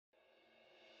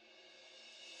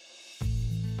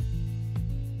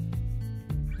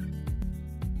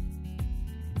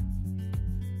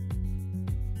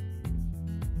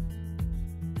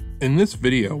In this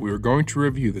video, we are going to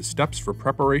review the steps for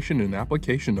preparation and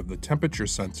application of the temperature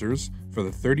sensors for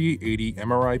the 3880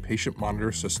 MRI Patient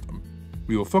Monitor System.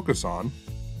 We will focus on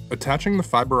attaching the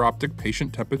Fiberoptic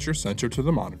patient temperature sensor to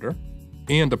the monitor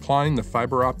and applying the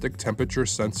Fiberoptic temperature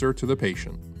sensor to the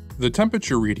patient. The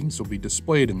temperature readings will be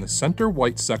displayed in the center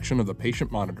white section of the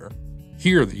patient monitor.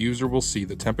 Here, the user will see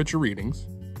the temperature readings,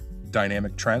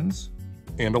 dynamic trends,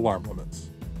 and alarm limits.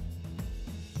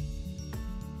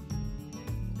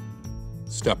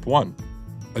 Step 1.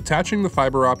 Attaching the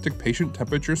Fiberoptic patient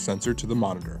temperature sensor to the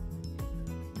monitor.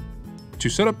 To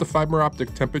set up the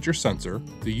Fiberoptic temperature sensor,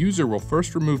 the user will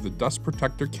first remove the dust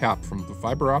protector cap from the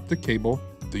Fiberoptic cable.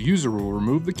 The user will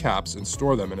remove the caps and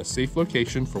store them in a safe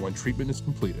location for when treatment is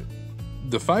completed.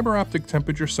 The Fiberoptic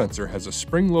temperature sensor has a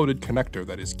spring-loaded connector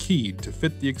that is keyed to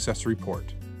fit the accessory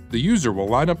port. The user will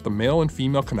line up the male and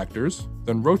female connectors,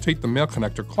 then rotate the male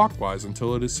connector clockwise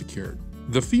until it is secured.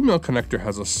 The female connector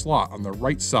has a slot on the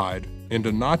right side and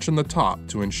a notch on the top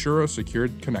to ensure a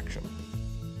secured connection.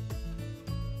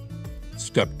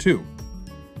 Step 2.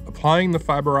 Applying the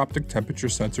Fiberoptic temperature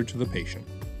sensor to the patient.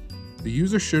 The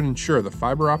user should ensure the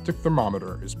Fiberoptic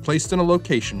thermometer is placed in a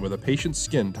location where the patient's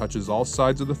skin touches all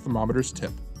sides of the thermometer's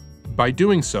tip. By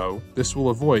doing so, this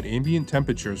will avoid ambient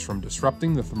temperatures from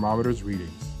disrupting the thermometer's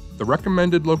readings. The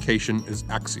recommended location is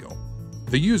axial.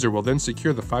 The user will then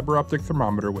secure the Fiberoptic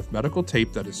thermometer with medical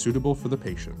tape that is suitable for the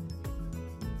patient.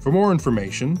 For more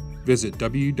information, visit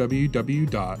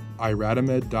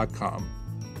www.IRadimed.com.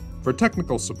 For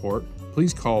technical support,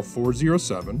 please call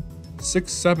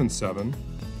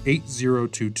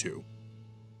 407-677-8022.